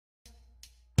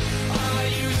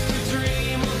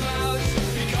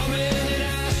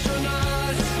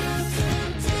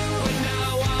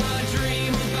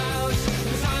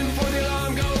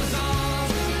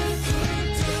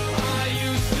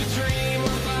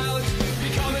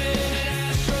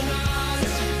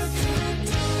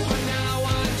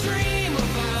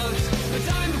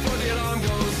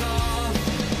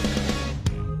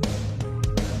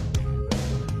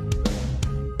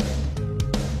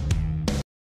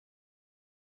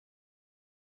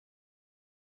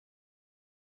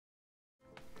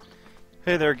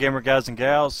Hey there, gamer guys and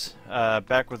gals.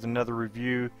 Back with another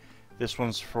review. This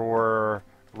one's for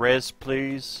REZ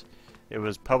PLZ. It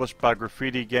was published by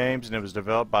Graffiti Games and it was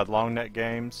developed by Longneck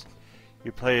Games.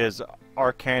 You play as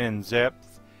Arcan and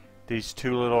Zepth, these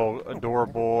two little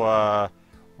adorable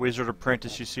wizard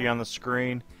apprentice you see on the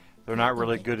screen. They're not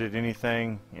really good at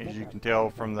anything, as you can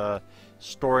tell from the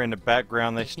story in the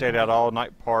background. They stayed out all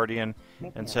night partying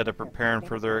instead of preparing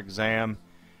for their exam,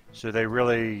 so they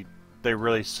really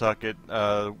suck at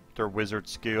their wizard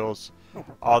skills.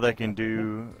 All they can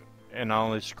do, and the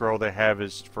only scroll they have,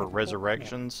 is for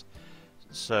resurrections.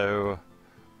 So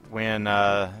when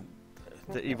the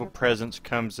evil presence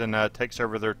comes and takes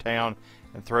over their town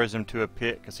and throws them to a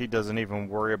pit, because he doesn't even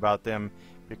worry about them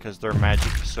because their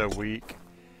magic is so weak,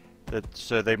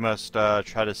 so they must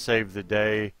try to save the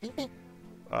day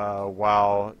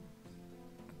while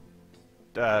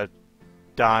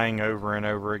dying over and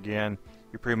over again.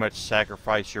 You pretty much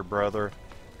sacrifice your brother.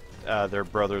 They're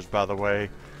brothers, by the way,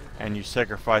 and you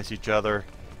sacrifice each other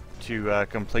to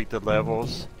complete the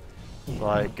levels.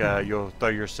 Like you'll throw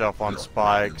yourself on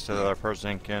spikes so the other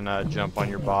person can jump on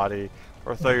your body,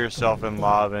 or throw yourself in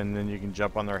lava and then you can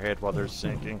jump on their head while they're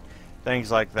sinking.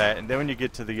 Things like that. And then when you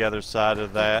get to the other side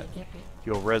of that,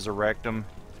 you'll resurrect them.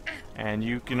 And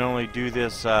you can only do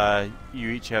this, you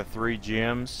each have 3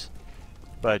 gems,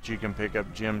 but you can pick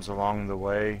up gems along the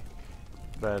way.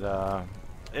 But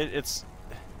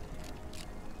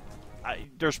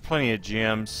there's plenty of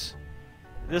gems.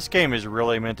 This game is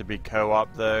really meant to be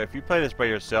co-op, though. If you play this by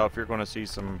yourself, you're going to see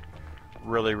some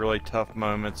really tough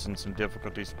moments and some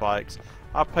difficulty spikes.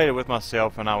 I played it with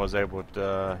myself and I was able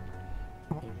to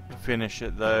finish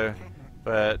it, though.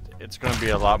 But it's going to be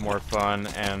a lot more fun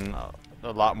and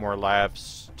a lot more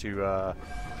laughs to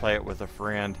play it with a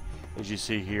friend. As you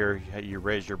see here, you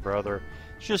raise your brother.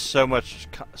 It's just so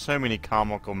many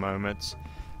comical moments.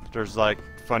 There's like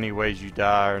funny ways you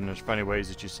die, and there's funny ways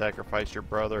that you sacrifice your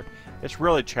brother. It's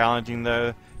really challenging,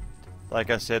 though.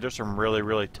 Like I said, there's some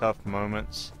really tough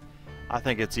moments. I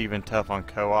think it's even tough on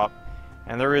co-op,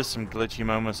 and there is some glitchy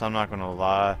moments, I'm not going to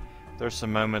lie. There's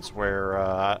some moments where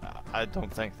I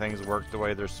don't think things work the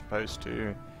way they're supposed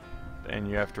to, and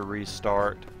you have to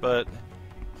restart. But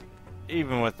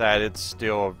even with that, it's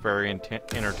still a very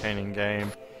entertaining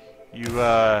game. You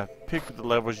pick the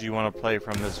levels you want to play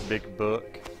from this big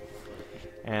book,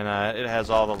 and it has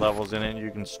all the levels in it.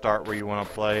 You can start where you want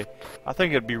to play. I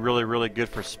think it'd be really good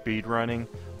for speed running.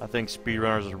 I think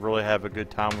speedrunners would really have a good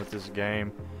time with this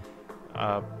game.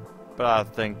 But I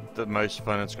think the most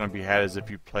fun it's going to be had is if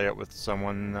you play it with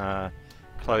someone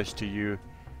close to you.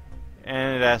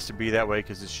 And it has to be that way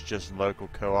because it's just local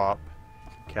co-op.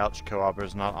 Couch co-op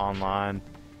is not online,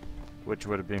 which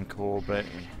would have been cool, but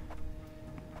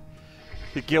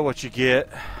you get what you get.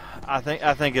 I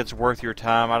think it's worth your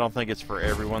time. I don't think it's for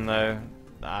everyone, though.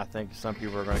 I think some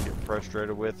people are going to get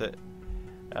frustrated with it.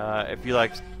 If you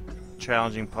like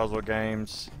challenging puzzle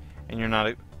games and you're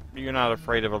not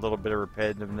afraid of a little bit of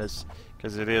repetitiveness,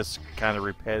 because it is kind of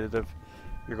repetitive,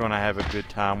 you're going to have a good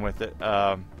time with it.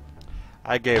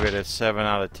 I gave it a 7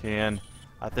 out of 10.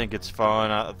 I think it's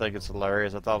fun. I think it's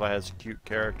hilarious. I thought it has cute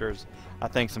characters. I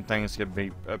think some things could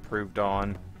be improved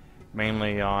on,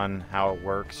 mainly on how it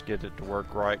works, get it to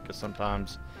work right, because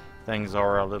sometimes things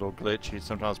are a little glitchy.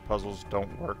 Sometimes puzzles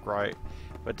don't work right.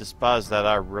 But despite that,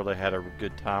 I really had a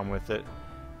good time with it.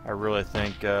 I really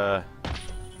think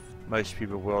most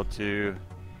people will too.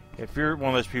 If you're one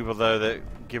of those people, though,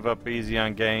 that give up easy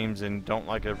on games and don't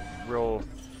like a real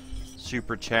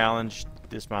super challenge,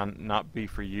 this might not be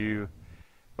for you.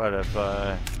 But if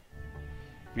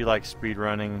you like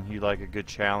speedrunning, you like a good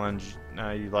challenge,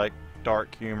 you like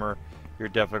dark humor, you're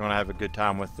definitely going to have a good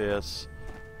time with this.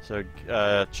 So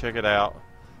check it out.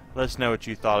 Let us know what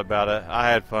you thought about it. I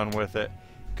had fun with it.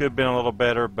 Could have been a little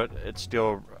better, but it's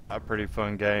still a pretty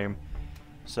fun game.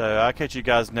 So I'll catch you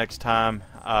guys next time.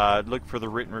 Look for the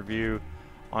written review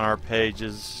on our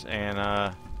pages,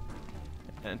 and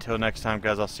until next time,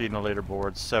 guys, I'll see you in the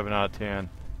leaderboards. 7 out of 10.